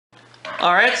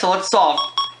Alright, so let's solve.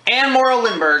 And Mauro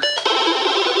Lindbergh.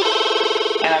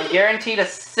 And I'm guaranteed a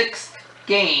 6th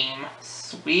game.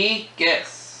 Sweet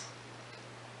guess.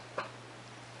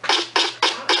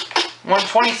 Won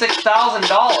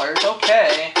 $26,000.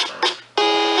 Okay. Let's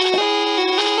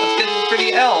get this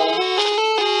pretty L. And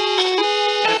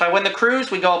if I win the cruise,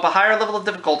 we go up a higher level of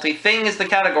difficulty. Thing is the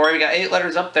category. We got 8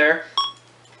 letters up there.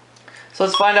 So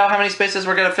let's find out how many spaces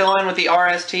we're going to fill in with the R,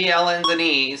 S, T, L, N's, and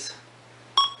E's.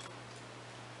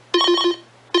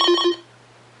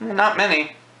 Not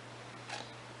many.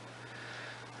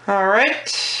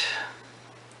 Alright.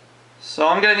 So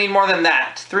I'm going to need more than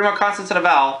that. 3 more consonants and a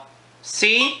vowel.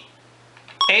 C,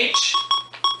 H,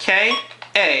 K,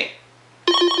 A.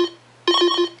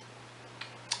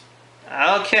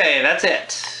 Okay, that's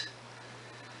it.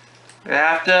 I'm going to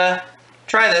have to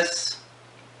try this.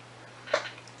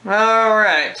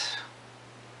 Alright.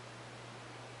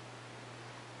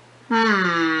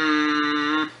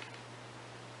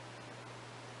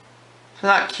 It's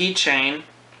not keychain.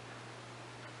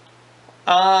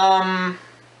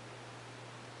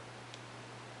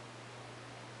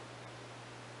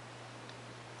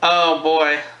 Oh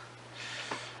boy.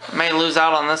 I may lose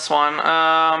out on this one.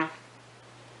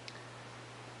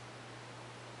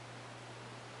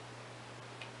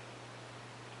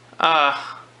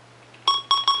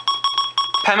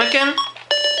 Pemmican?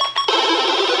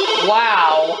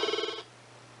 Wow.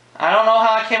 I don't know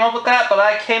how I came up with that, but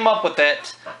I came up with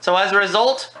it. So as a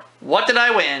result, what did I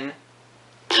win?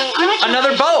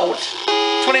 Another boat!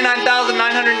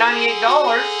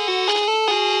 $29,998.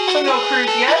 So no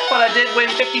cruise yet, but I did win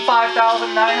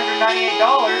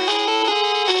 $55,998.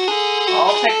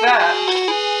 I'll take that.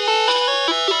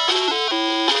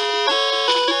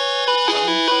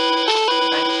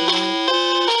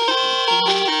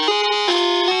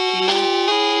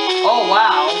 Oh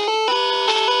wow.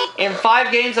 In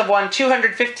 5 games, I've won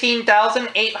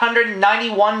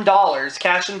 $215,891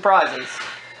 cash and prizes.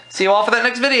 See you all for that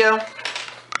next video.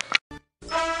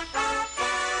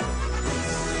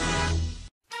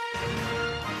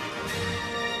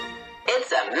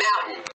 It's a mountain.